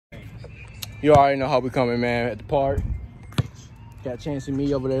You already know how we coming, man, at the park. Got Chance and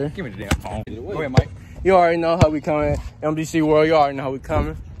me over there. Give me the damn phone. Go ahead, Mike. You already know how we coming. M.D.C. World, you already know how we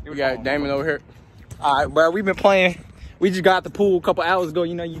coming. We got Damon over here. All right, bro, we've been playing. We just got the pool a couple hours ago.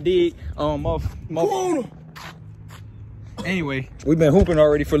 You know, you did. Anyway, we've been hooping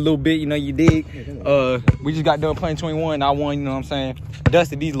already for a little bit. You know, you did. We just got done playing 21. I won. You know what I'm saying?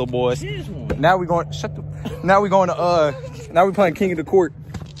 Dusted these little boys. Now we going. Now we going to. Now we playing King of the Court.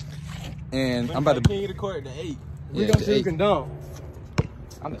 And I'm about to. King of the Court, the 8. We gonna see who can dunk.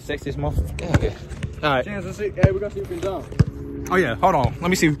 I'm the sexiest motherfucker. All right. Chance, let's see. Hey, we gonna see who can dunk. Oh yeah, hold on. Let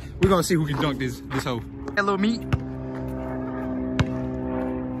me see. We're gonna see who can dunk this hoe. That little meat.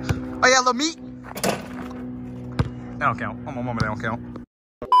 Oh yeah, little meat. That don't count. On my mama, that don't count.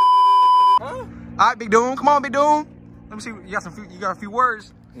 Huh? All right, Big Doom. Come on, Big Doom. Let me see. You got a few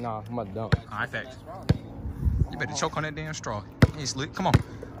words. Nah, I'm about to dunk. All right, thanks. You better choke on that damn straw. Hey, slick. Come on.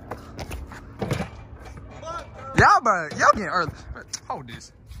 Y'all getting early. Hold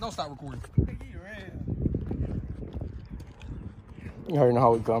this. Don't stop recording. You already know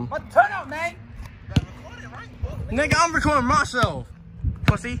how we come. Turn up, man. Nigga, I'm recording myself.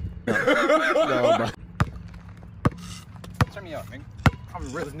 Pussy. No, bro. Turn me up, nigga. I'm the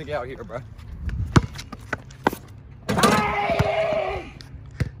realest nigga out here, bro.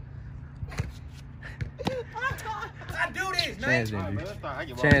 I do this, man.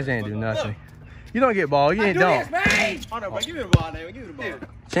 Chance ain't do nothing. You don't get ball. You ain't dunk. Hold on, bro. Give me the ball, nigga. Give me the ball.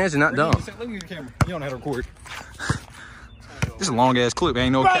 Chance is not dunk. Let me use the camera. You don't know how to record. This is a long ass clip.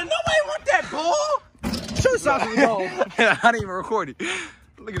 Ain't no. Bro, nobody want that ball. Show shots of the ball. I didn't even record it.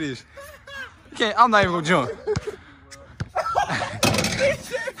 Look at this. You can't. I'm not even gonna jump.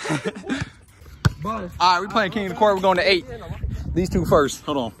 All right, we playing King of the Court. We're going to 8. These two first.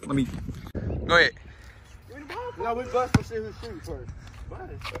 Hold on. Let me. Go ahead. No, we bust to see who shoots first.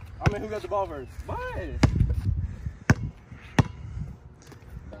 I mean, who got the ball first?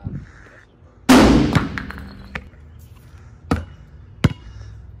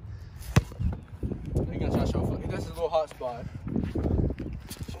 He gonna try to show. That's his little hot spot.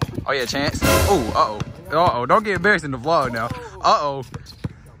 Oh yeah, Chance. Oh, uh-oh. Don't get embarrassed in the vlog now. Uh-oh.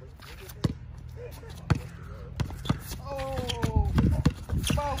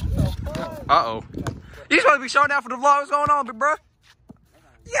 Uh-oh. You supposed to be showing out for the vlog. What's going on, big bro?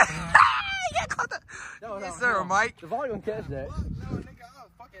 Yeah. Yeah, caught that. Yes, sir, Mike. The ball gonna catch that. No, nigga, I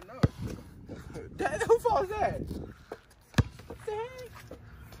fucking know. Who falls that?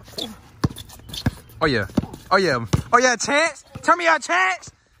 Oh yeah. Oh yeah. Oh yeah, Chance. Turn me out,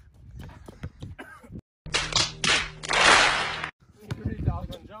 Chance.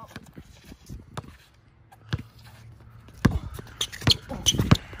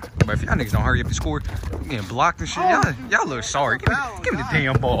 But if y'all niggas don't hurry up and score, you getting blocked and shit. Y'all look sorry. Give me the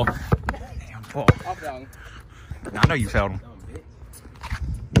damn ball. Damn ball. Nah, I know you fouled him.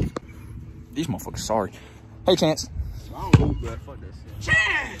 These motherfuckers sorry. Hey, Chance.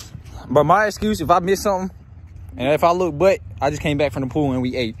 Chance! But my excuse, if I miss something, and if I look but, I just came back from the pool and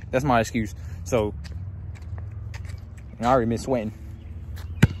we ate. That's my excuse. So, I already been sweating.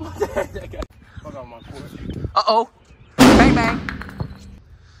 Uh-oh. Bang, bang.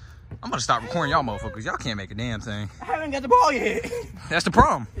 I'm gonna stop recording y'all motherfuckers. Y'all can't make a damn thing. I haven't got the ball yet. That's the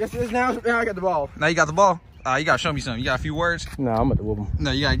problem. Yes, it is now I got the ball. Now you got the ball. You gotta show me something. You got a few words? No, I'm about to whoop him. No,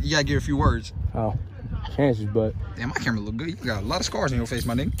 you gotta give a few words. Oh, Chance's butt. Damn, my camera look good. You got a lot of scars on your face,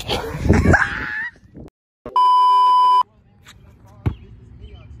 my nigga.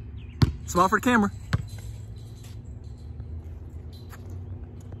 Smile for the camera.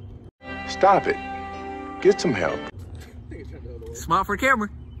 Stop it. Get some help. Smile for the camera.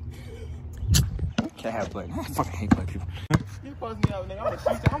 Can't have black. I fucking hate black people. You buzz me up, nigga.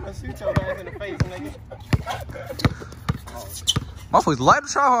 I'm gonna shoot your ass in the face, nigga. Motherfuckers light the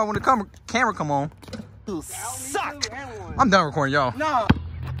try hard when the camera come on. You suck. I'm done recording y'all. No.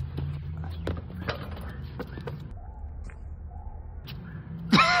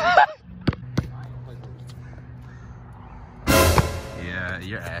 Yeah,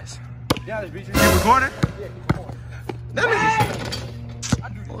 your ass. Yeah, this beat you. You recording? Yeah, keep recording. That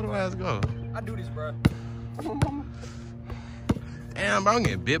nigga. Where do ass go? I do this, bro. Damn, bro, I'm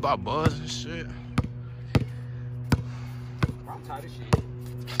getting bit by bugs and shit. I'm tired of shit.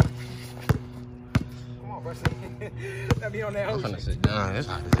 Come on, bro. Let me on that I'm ocean. finna sit down. It's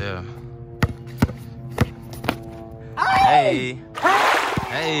hot as hell. Hey.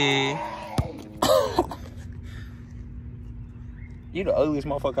 Hey. You the ugliest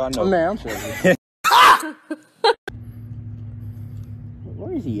motherfucker I know. Oh, man, I'm serious.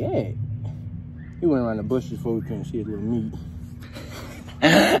 Where is he at? He went around the bushes before we couldn't see his little meat.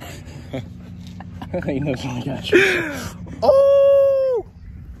 You know, I got you. Oh!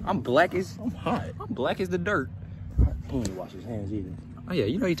 I'm black as Hot. I'm black as the dirt. He ain't wash his hands either. Oh yeah,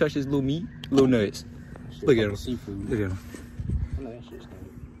 you know he touched his little meat, little nuts. Look at him. Seafood. Look at him. I know that shit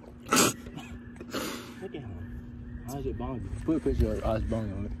stank. Look at him. How's it bong? Put a picture of us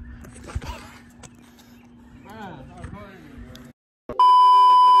bong on it.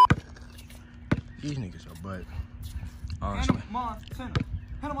 These niggas are butt. Honestly.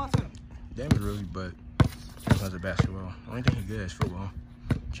 Damn is really butt. Because of basketball. The only thing he good is football.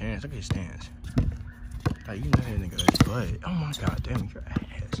 Chance, look at his stance. Like, you know that nigga is butt. Oh my god, damn, your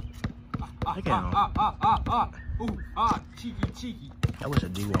ass. Look at him. Cheeky. I wish a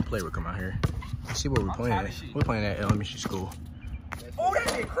D1 player would come out here. Let's see what we're playing at. We're playing at elementary school. Oh, that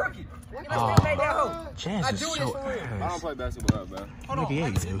shit crooked. Oh, Chance is so I don't ass. play basketball, man. Nigga, yeah,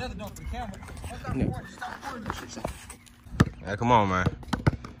 you do. Yeah, come on, man.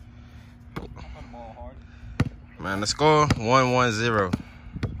 Man, the score 1-1-0.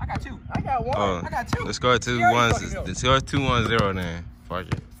 I got two. I got one. I got two. The score 2-1. The score 2-1-0 then. Fuck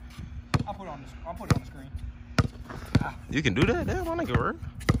it. I'll put it on the screen. You can do that? Damn, my nigga work.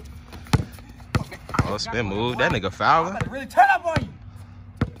 Oh, spin move. That nigga fouling. I'm really turn up on you.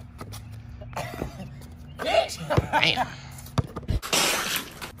 Damn.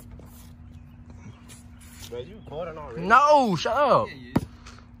 Bro, you recording already? No, shut up. Yeah, yeah.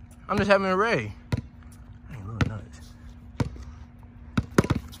 I'm just having a ray. I ain't little nuts.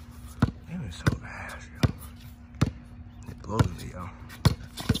 Damn, it's so ass, yo. It blows me, yo.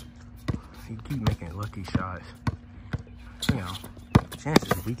 You keep making lucky shots. You know, Chance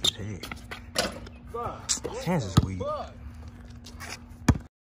is weak as heck. Chance is weak.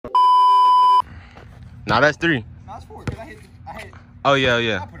 Nah, that's 3. No, it's 4. Cause I hit. Oh, yeah.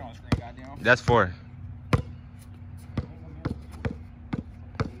 I put it on the screen, goddamn. That's 4.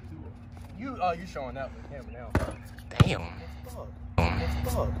 You showing up with him now. Damn.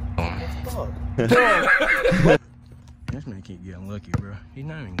 This man keep getting lucky, bro. He's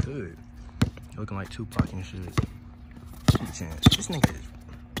not even good. Looking like Tupac and shit. Chance. This nigga is.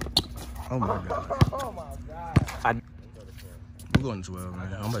 Oh my god. Oh my god. We're going 12,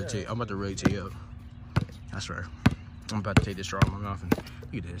 man. I'm about to rate you up. I swear. I'm about to take this straw in my mouth and look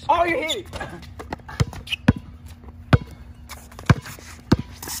at this. Oh, you hit it.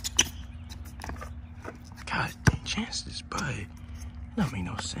 God damn, Chance this bud. That don't make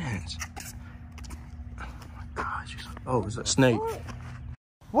no sense. Oh my god, you're so. Oh, it's a snake.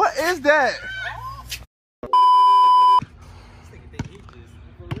 What is that?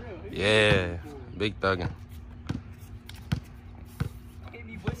 Yeah. Big thuggin'.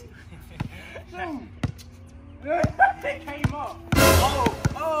 It came up.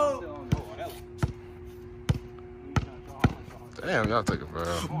 Oh. Damn, y'all took it, bro.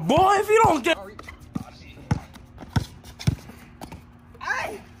 Boy, if you don't get.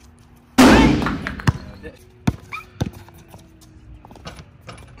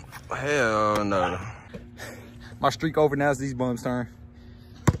 Hell no. My streak over now. It's these bums' turn.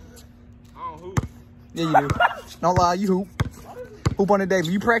 I don't hoop. Yeah, you do. Don't lie, you hoop. Hoop on the day, but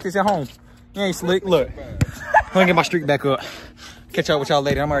you practice at home. You ain't slick. Look, I'm gonna get my streak back up. Catch up with y'all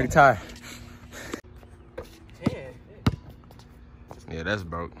later. I'm already tired. Yeah, that's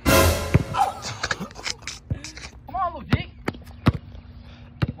broke. Come on, little dick.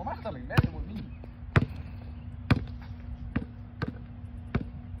 Well, my stomach messing with me.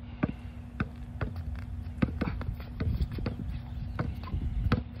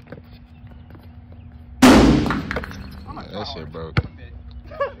 That shit broke.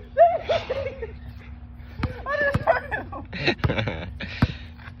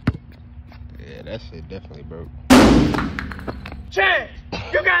 Yeah, that shit definitely broke. Chance,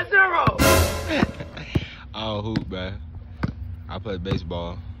 you got 0. I don't hoop, man. I play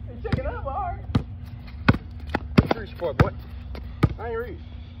baseball. You checking up, alright. Reach for it, boy. I ain't reach.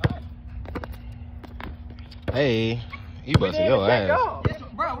 Hey, you busting your ass.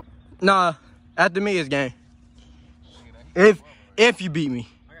 Nah, after me is game. If you beat me,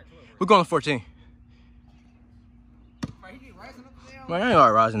 we're going to 14. Man, I ain't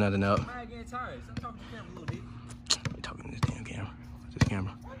already rising nothing up. I'm getting tired. I'm talking to the camera a little bit. I'm talking to this damn camera. This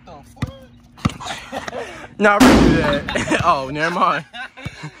camera. Nah, redo that. Oh, never mind.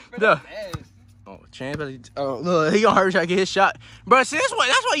 Duh. Oh, Chance. Oh, look, he gonna hurry try to get his shot, bro. See, that's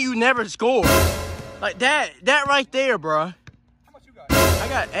why you never score. Like that right there, bro. How much you got? I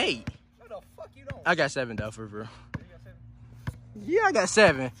got 8. No, the fuck you don't. I got 7 though, for real. You got 7? Yeah, I got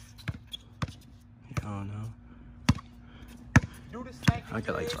 7. Oh no. Do this thing. I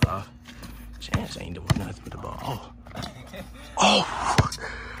got like 5. Chance ain't doing nothing with the ball. Oh. Oh.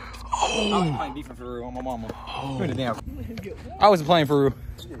 Oh. I was playing defense for real on my mama. Give me the damn. I wasn't playing for real.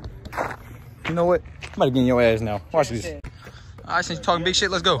 You know what? I'm about to get in your ass now. Watch this. All right, since you're talking big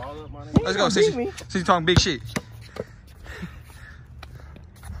shit, let's go. Let's go. Since you're talking big shit.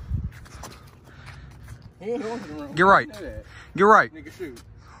 Get right. Get right.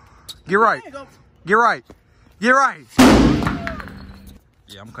 Get right. Get right. Get right.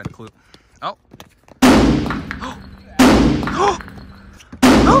 Yeah, I'm cutting the clip. Oh.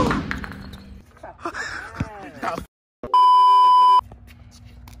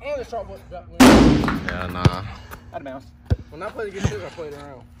 Hell nah. Out of bounds. When I play the guitar, I play it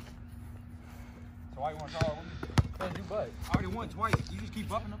around. So why you want to try with me? I already won twice. You just keep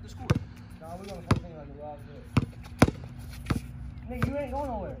bumping up the score. Nah, we're gonna play things like a lot of good. Nigga, you ain't going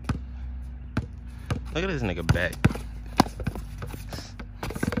nowhere. Look at this nigga back.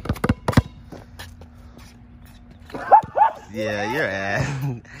 Yeah, you're ass.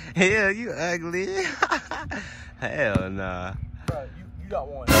 Yeah, you ugly. Hell nah. Bro, you got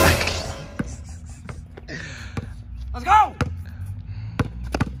one. Let's go!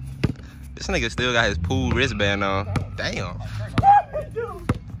 This nigga still got his pool wristband on. Damn.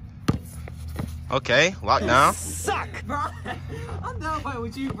 Okay, lockdown. Suck, bro. I'm done playing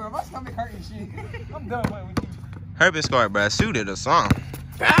with you, bro. My stomach hurting shit. I'm done playing with you. Herpes scarred, bro. Suited or something.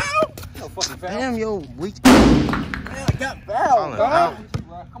 Foul? No fucking foul. Damn, yo, weak. Man, I got fouled,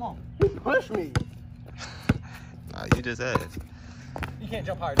 Bro, come on. He pushed me. Nah, you just asked. You can't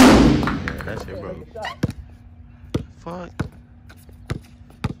jump higher. Yeah, that shit, bro. Fuck.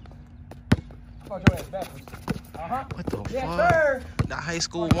 I fought your ass backwards. What the Yes, fuck? sir. The high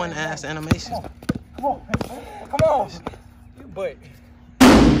school one ass animation. Come on. Come on. You butt.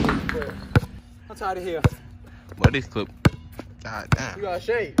 I'm tired of here. What this clip? God damn. You got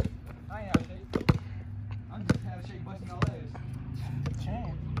shade. I ain't out of shape. I'm just out of shape busting your ass.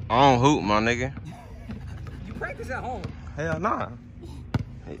 Champ. I don't hoop, my nigga. You practice at home. Hell nah.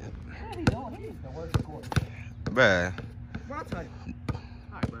 He's the worst scorer. Bruh. Bro, I'll tell you.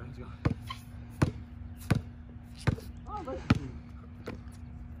 Alright, bro. Let's go.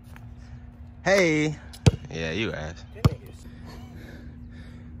 Hey. Yeah, you ass.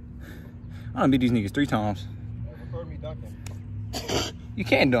 I done beat these niggas 3 times. Record me dunking. You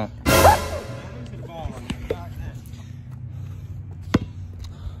can't dunk.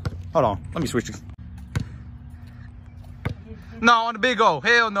 Hold on. Let me switch you. No, on the big O.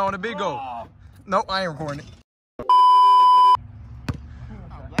 Hell no, on the big O. Nope, I ain't recording it.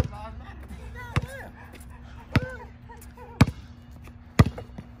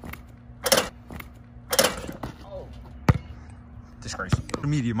 Disgrace. The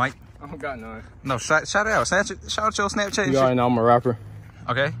media, Mike. I don't got none. No, shout out. Shout out your Snapchat. You already know I'm a rapper.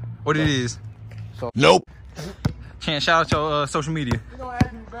 Okay. What it is? Nope. Chance, shout out your social media. You don't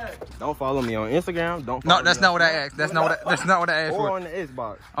ask me back. Don't follow me on Instagram. Don't follow No, that's me not what I asked. That's not what I asked or for. on the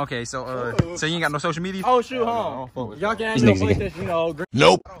Xbox. Okay, so so you ain't got no social media? Oh shoot, huh? Y'all can ask These no niggas PlayStation, you know.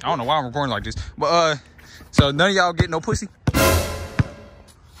 Nope. I don't know why I'm recording like this. But so none of y'all get no pussy?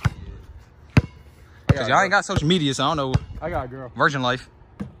 Cause y'all ain't got social media, so I don't know. I got a girl. Virgin life.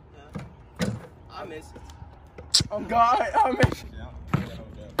 I miss it. Oh God, I miss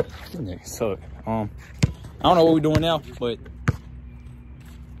it. So I don't know what we're doing now, but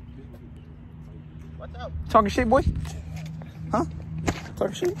What's up? talking shit, boy? Huh?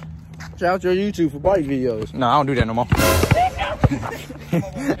 Talking shit? Shout out your YouTube for bike videos. No, I don't do that no more.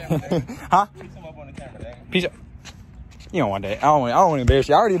 Huh? Peace out. You don't want that. I don't want to embarrass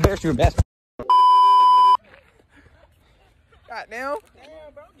you. I already embarrassed you in basketball. Goddamn.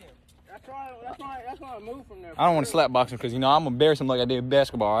 That's why I moved from there. I don't want to slap box him because, you know, I'm going to embarrass him like I did in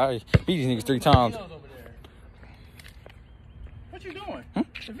basketball. I beat these niggas 3 times. What you doing?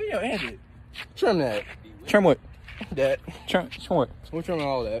 The video ended. Trim that. Trim what? That. Trim what? We're trimming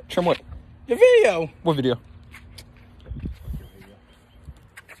all that. Trim what? The video. What video?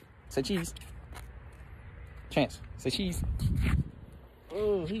 Say cheese. Chance. Say cheese.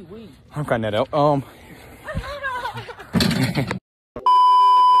 Oh, he weak. I'm cutting that out.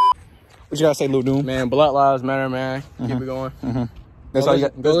 What you gotta say, Lil Doom? Man, Black Lives Matter, man. Keep it going. That's all you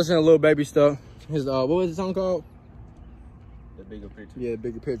got. Go listen to Lil Baby stuff. His what was the song called? The bigger picture. Yeah,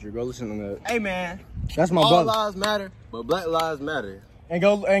 Bigger Picture. Go listen to that. Hey man. That's my All brother. lives matter, but Black lives matter. And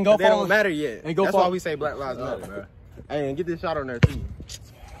go They follow. don't matter yet. And go That's follow. why we say Black lives matter, bro. Hey, and get this shot on there too.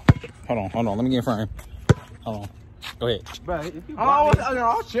 Hold on. Let me get in front of him. Hold on. Go ahead. Bro, if you I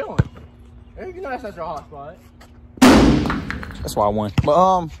was chilling. You know that's not your hot spot. That's why I won.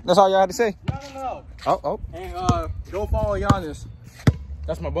 But that's all y'all had to say. No. Oh. And go follow Giannis.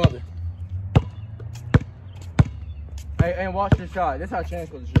 That's my brother. Hey, and watch your shot. That's how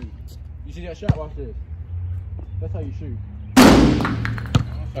Chance was to shoot. You see that shot? Watch this. That's how you shoot.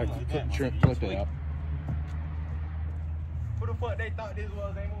 Flip it out. Who the fuck they thought this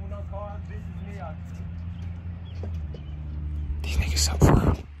was? They moving no cars, bitches, me out. These niggas so for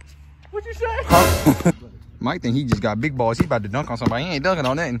real. What you say? Huh? Mike think he just got big balls. He about to dunk on somebody. He ain't dunking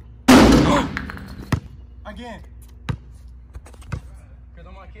on nothing. Again. Cause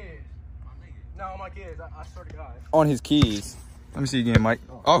on my kids. No, on my kids. I swear to God. On his kids. Let me see again, Mike.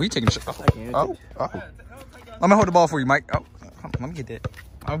 Oh, he taking a shot. Oh. Let me hold the ball for you, Mike. Oh, let me get that.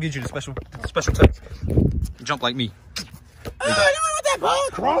 I'll get you the special touch. Jump like me. You want that ball?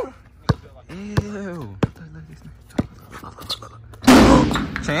 Come on. Ew.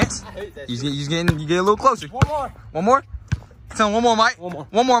 Chance. You get a little closer. One more. One more? Tell him one more, Mike.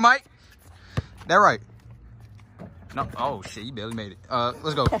 One more, Mike. That right. No. Oh shit, you barely made it.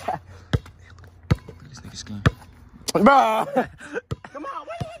 Let's go. Look at this nigga skin. Come on. What the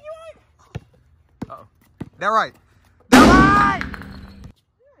heck you want? Uh-oh. That right. That right!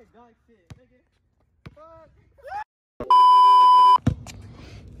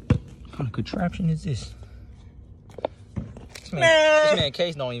 What kind of contraption is this? This man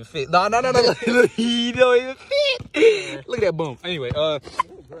case don't even fit. No. He don't even fit. Look at that bump. Anyway,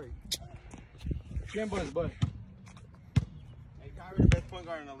 Jam Butt's butt. Hey, Kyrie the best point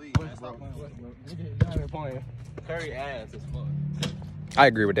guard in the league, man. Stop playing. Curry ass is fuck. I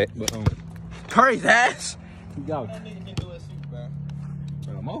agree with that. But Curry's ass. Go. That nigga can do a suit, bro.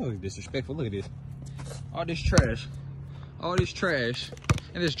 bro, I'm always disrespectful. Look at this. All this trash. All this trash.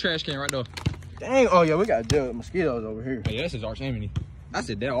 And this trash can right there. Dang. Oh, yeah, we got to deal with mosquitoes over here. Hey, that's his arch enemy. I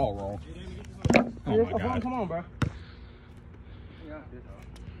said that all wrong. Oh Yeah, my God. Come on, bro.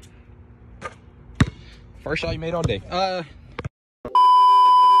 First shot you made all day.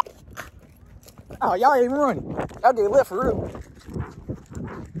 Oh, y'all ain't even running. Y'all getting left for real.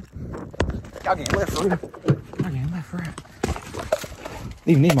 Y'all getting left for real. Y'all getting left for real.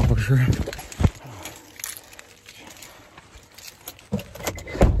 Leaving these motherfuckers for real.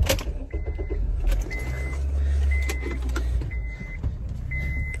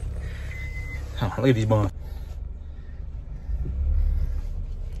 Oh, look at these bums.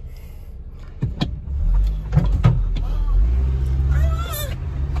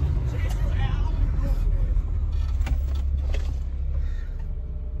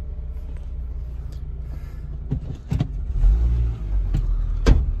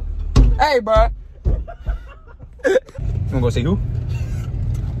 Hey, bro. You wanna go see who?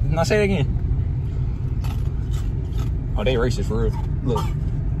 Now say it again. Oh, they racist for real. Look,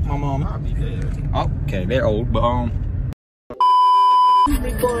 my mom. Oh, okay, they're old, but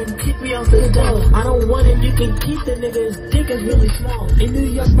Kick me off the door. I don't want it, you can keep the niggas. Dick is really small. In New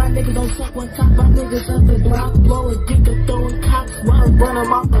York, my niggas don't suck one top. My niggas up the block. Blow a dick and throwing cops. Run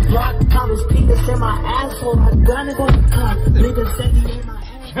them off the block. Thomas penis in my asshole. I got it on the top. Niggas say he in my ass.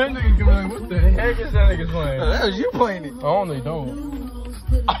 That nigga can be like, what the heck is that nigga playing? that was you playing it. I only don't.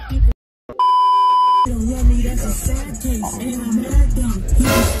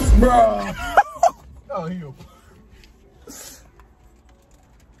 Bro. Oh, he go.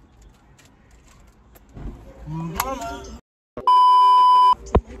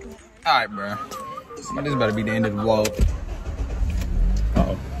 Alright, bro. This is about to be the end of the vlog.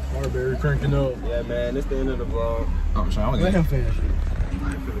 Uh-oh. Marbury cranking up. Yeah, man, this the end of the vlog. Oh, sorry. I Let him finish it.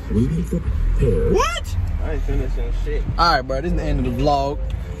 What? I ain't finishing shit. Alright, bro. This is the end of the vlog.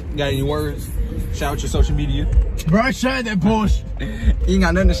 Got any words? Shout out your social media. Bro, I shot that bullshit. You ain't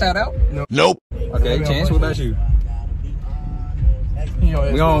got nothing to shout out? Nope. Okay, Chance, what about you? We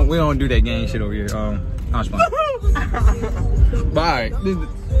don't do that gang shit over here. I'm fine. Bye.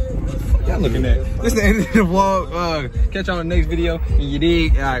 Y'all looking at. This is the end of the vlog. Catch y'all in the next video. And you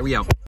dig? Alright, we out.